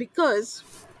 because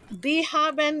they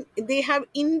have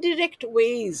indirect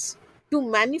ways to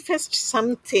manifest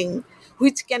something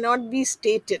which cannot be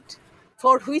stated,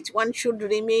 for which one should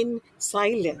remain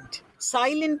silent.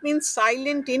 Silent means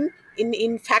silent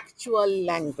in factual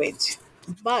language.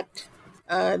 But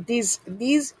these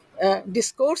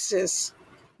discourses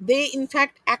they in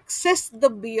fact access the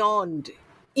beyond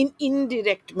in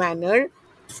indirect manner.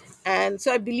 And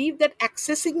so I believe that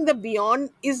accessing the beyond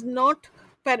is not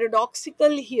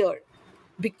paradoxical here,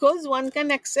 because one can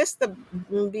access the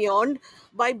beyond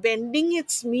by bending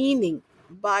its meaning,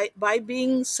 by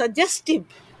being suggestive,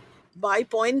 by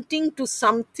pointing to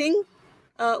something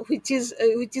which is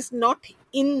not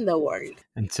in the world.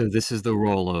 And so this is the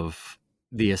role of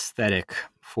the aesthetic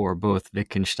for both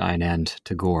Wittgenstein and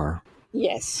Tagore.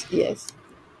 Yes, yes,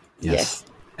 Yes. yes.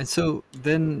 And so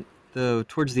then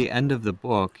towards the end of the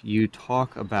book, you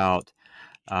talk about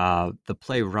the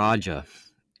play Raja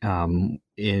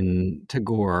in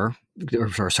Tagore,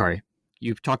 sorry,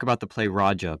 you talk about the play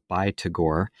Raja by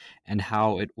Tagore and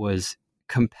how it was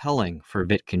compelling for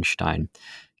Wittgenstein.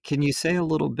 Can you say a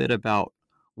little bit about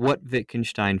what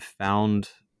Wittgenstein found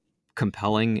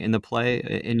compelling in the play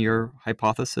in your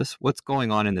hypothesis? What's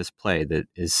going on in this play that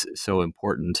is so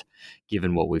important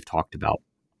given what we've talked about?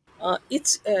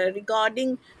 It's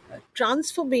regarding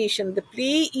transformation. The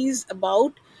play is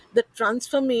about the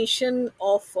transformation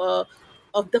of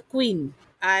the queen,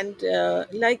 and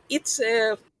like it's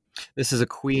This is a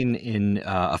queen in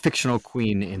a fictional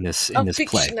queen in a this play.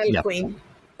 fictional Yep. queen,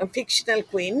 a fictional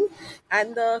queen,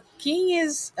 and the king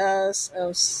is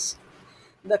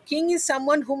the king is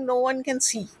someone whom no one can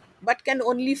see but can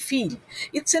only feel.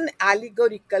 It's an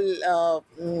allegorical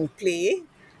play,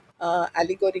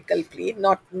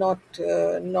 not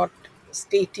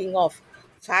stating of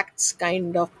facts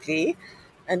kind of play,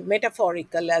 and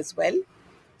metaphorical as well.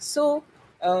 So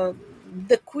uh,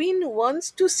 the queen wants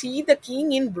to see the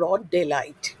king in broad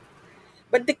daylight,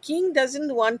 but the king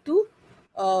doesn't want to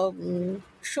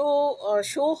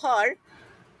show her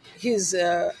his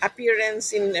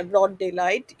appearance in broad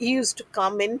daylight. He used to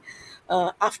come in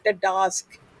after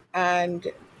dusk, and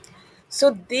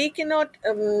so they cannot.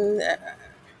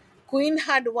 Queen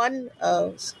had one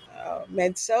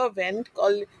maid servant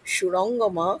called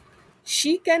Shurangama.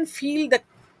 She can feel the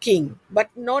king, but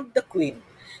not the queen.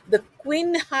 The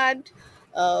queen had.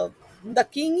 The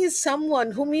king is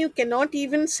someone whom you cannot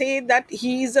even say that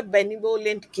he is a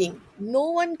benevolent king. No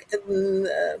one,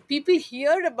 people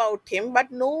hear about him,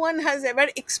 but no one has ever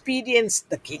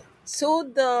experienced the king. So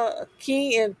the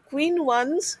queen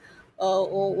once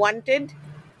wanted,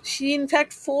 she in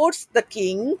fact forced the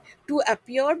king to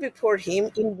appear before him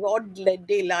in broad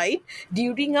daylight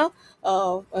during a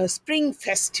spring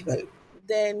festival.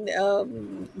 Then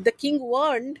the king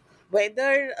warned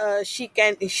whether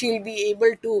she'll be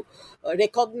able to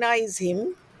recognize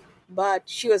him, but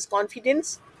she was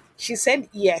confident. She said,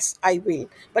 "Yes, I will,"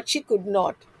 but she could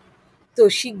not. So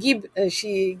she gave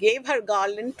her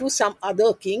garland to some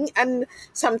other king, and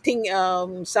some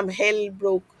hell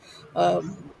broke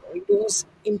loose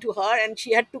into her, and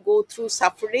she had to go through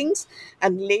sufferings.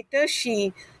 And later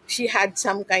she had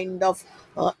some kind of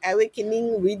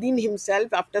awakening within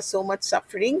himself after so much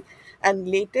suffering, and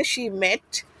later she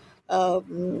met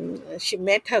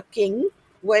her king.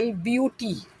 Well,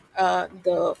 beauty,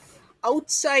 the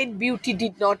outside beauty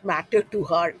did not matter to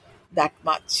her that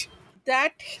much.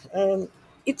 That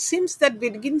it seems that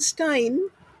Wittgenstein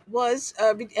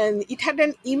and it had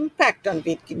an impact on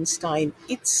Wittgenstein.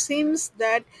 It seems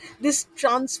that this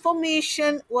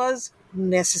transformation was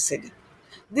necessary.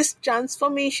 This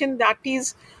transformation, that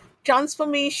is,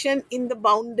 transformation in the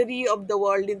boundary of the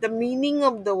world, in the meaning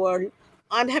of the world.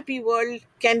 Unhappy world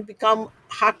can become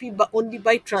happy only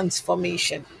by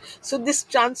transformation. So this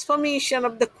transformation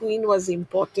of the queen was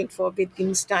important for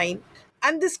Wittgenstein,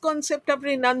 and this concept of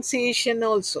renunciation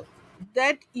also,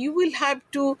 that you will have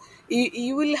to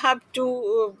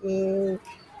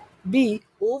be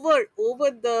over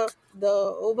the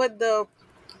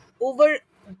over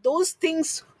those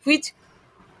things which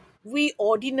we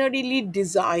ordinarily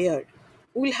desire.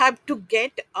 We'll have to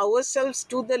get ourselves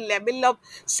to the level of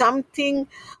something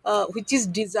which is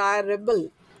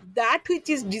desirable. That which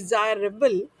is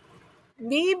desirable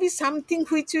may be something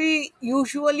which we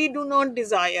usually do not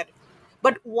desire.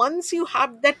 But once you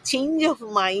have that change of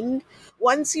mind,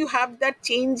 once you have that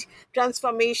change,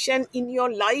 transformation in your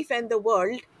life and the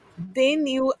world, then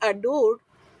you adore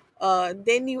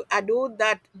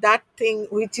that thing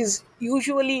which is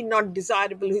usually not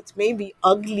desirable, which may be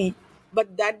ugly,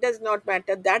 but that does not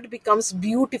matter. That becomes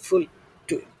beautiful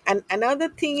to you. And another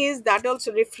thing is that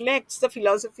also reflects the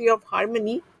philosophy of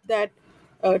harmony, that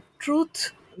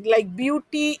truth, like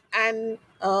beauty and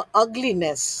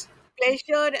ugliness,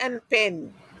 pleasure and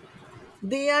pain,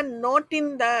 they are not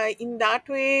in that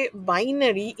way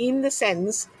binary, in the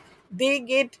sense they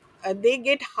get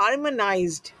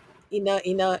harmonized in a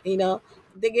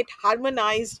they get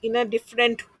harmonized in a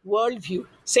different worldview,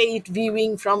 say it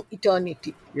viewing from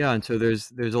eternity. Yeah, and so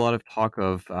there's a lot of talk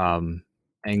of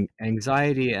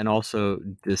anxiety and also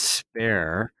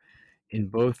despair in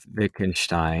both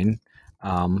Wittgenstein,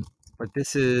 um, but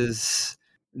this is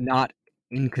not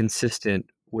inconsistent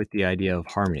with the idea of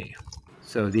harmony.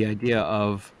 So the idea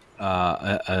of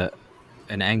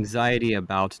an anxiety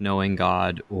about knowing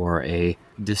God or a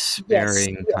Yes,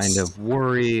 despairing kind yes. of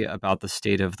worry about the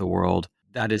state of the world,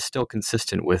 that is still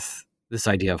consistent with this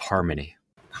idea of harmony.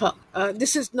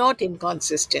 This is not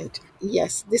inconsistent.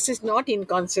 Yes, this is not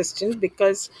inconsistent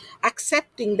because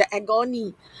accepting the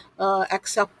agony,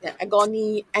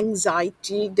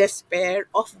 anxiety, despair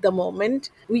of the moment,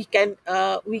 we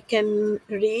can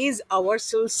raise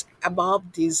ourselves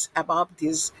above these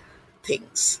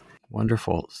things.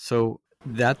 Wonderful. So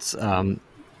that's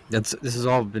this has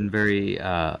all been very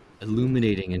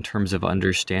illuminating in terms of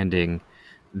understanding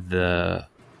the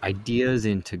ideas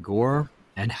in Tagore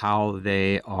and how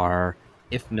they are,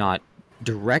 if not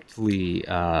directly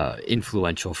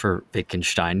influential for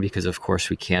Wittgenstein, because of course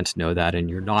we can't know that, and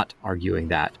you're not arguing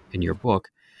that in your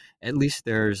book. At least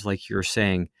there's, like you're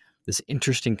saying, this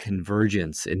interesting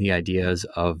convergence in the ideas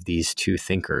of these two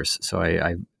thinkers. So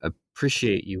I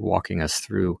appreciate you walking us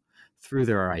through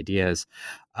their ideas.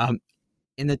 Um,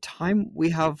 in the time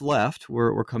we have left,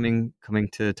 we're coming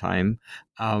to time.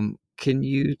 Can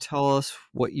you tell us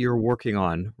what you're working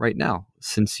on right now,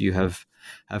 since you have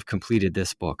completed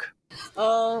this book?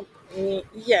 Uh,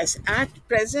 yes, at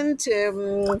present,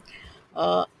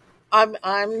 uh,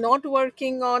 I'm not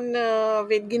working on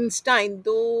Wittgenstein,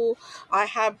 though I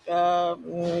have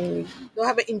though I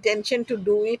have an intention to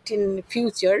do it in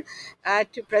future.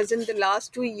 At present, the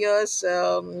last 2 years,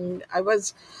 I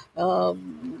was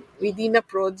within a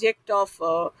project of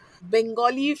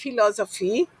Bengali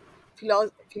philosophy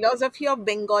of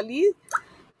Bengali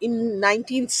in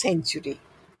 19th century,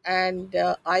 and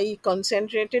I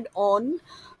concentrated on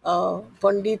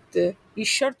Pandit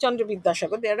Ishwar Chandra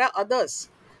Vidyasagar. There are others: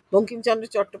 Bankim Chandra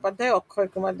Chattopadhyay, Akshay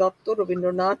Kumar Datta,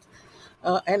 Rabindranath,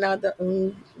 and other,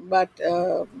 but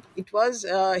it was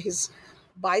his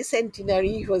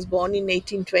bicentenary. He was born in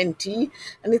 1820,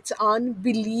 and it's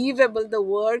unbelievable the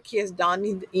work he has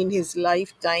done in his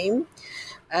lifetime.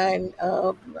 And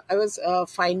I was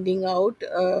finding out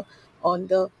on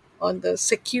the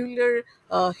secular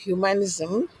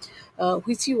humanism,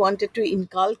 which he wanted to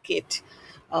inculcate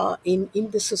in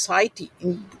the society,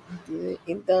 in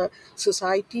the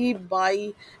society,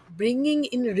 by bringing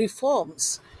in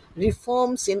reforms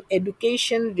in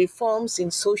education, reforms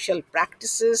in social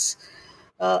practices.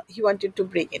 He wanted to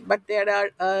bring it, but there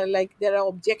are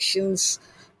objections,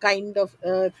 kind of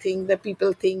thing that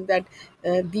people think that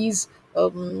these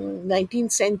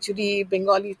 19th century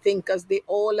Bengali thinkers, they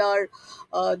all are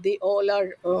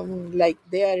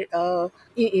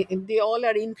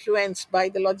influenced by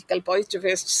the logical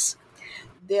positivists.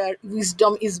 Their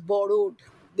wisdom is borrowed,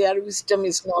 their wisdom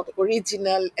is not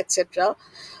original, etc.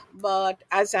 But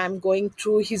as I'm going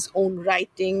through his own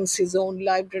writings, his own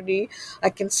library, I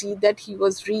can see that he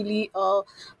was really a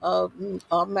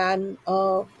man.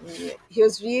 He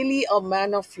was really a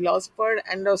man of philosopher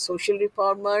and a social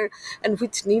reformer, and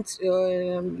which needs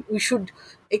we should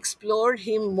explore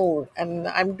him more. And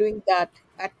I'm doing that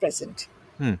at present.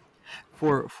 Hmm.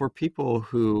 For people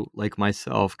who, like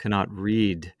myself, cannot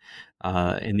read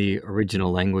in the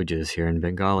original languages here in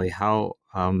Bengali, how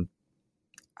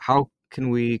can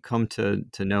we come to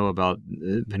know about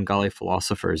Bengali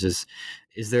philosophers?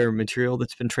 Is there material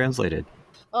that's been translated?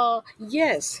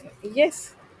 Yes,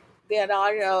 yes, there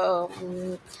are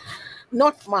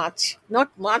not much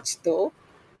though.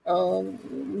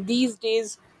 These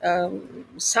days,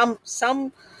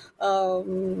 some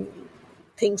um,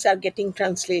 things are getting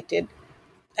translated,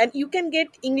 and you can get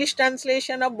English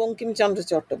translation of Bankim Chandra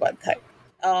Chattopadhyay.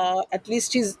 At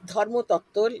least his Dharma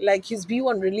Tattva, like his view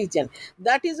on religion.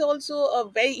 That is also a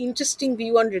very interesting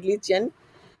view on religion,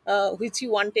 which he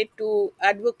wanted to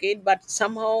advocate, but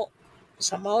somehow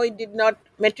it did not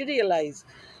materialize.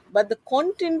 But the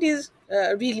content is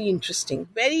really interesting,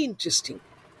 very interesting.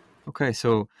 Okay,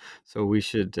 so we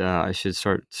should I should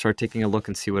start taking a look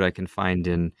and see what I can find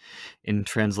in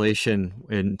translation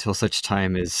until such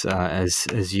time as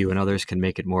you and others can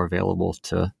make it more available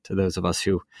to those of us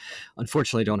who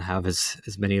unfortunately don't have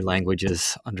as many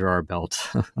languages under our belt.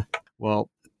 Well,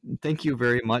 thank you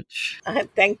very much.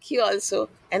 Thank you also.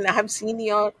 And I have seen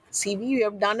your CV. You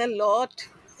have done a lot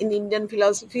in Indian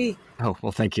philosophy. Oh,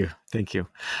 well, thank you.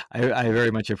 I very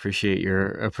much appreciate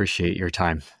your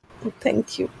time.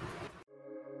 Thank you.